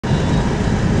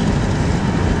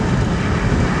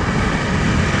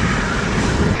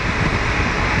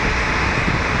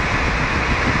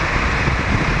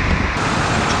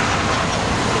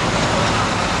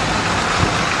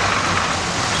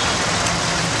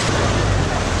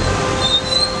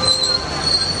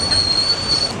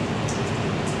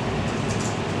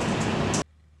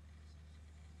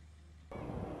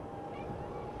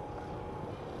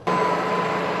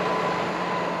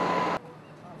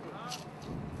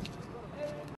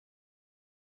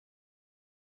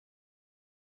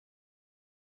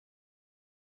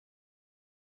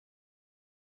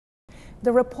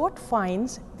The report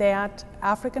finds that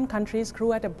African countries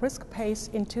grew at a brisk pace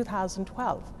in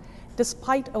 2012,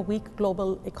 despite a weak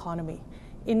global economy.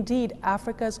 Indeed,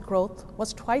 Africa's growth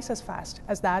was twice as fast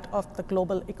as that of the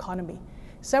global economy.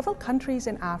 Several countries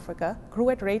in Africa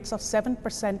grew at rates of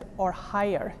 7% or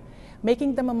higher,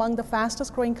 making them among the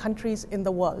fastest growing countries in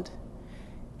the world.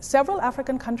 Several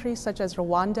African countries such as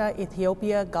Rwanda,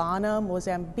 Ethiopia, Ghana,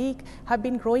 Mozambique have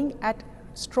been growing at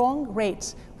strong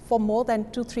rates for more than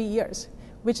 2-3 years,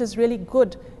 which is really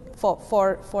good for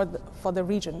the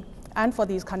region and for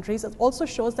these countries. It also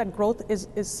shows that growth is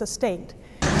sustained.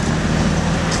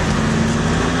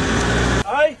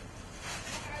 Hi.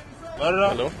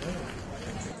 Hello.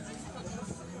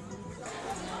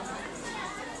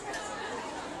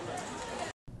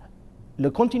 Le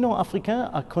continent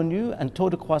africain a connu un taux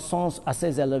de croissance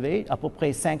assez élevé, à peu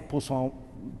près 5%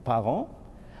 par an,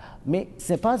 mais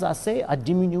ce n'est pas assez à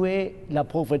diminuer la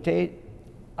pauvreté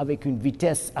avec une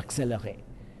vitesse accélérée.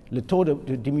 Le taux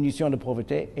de diminution de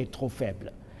pauvreté est trop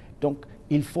faible. Donc,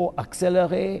 il faut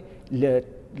accélérer la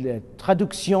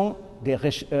traduction des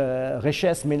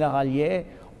richesses minéralières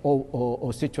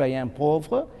aux citoyens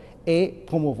pauvres et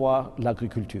promouvoir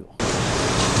l'agriculture.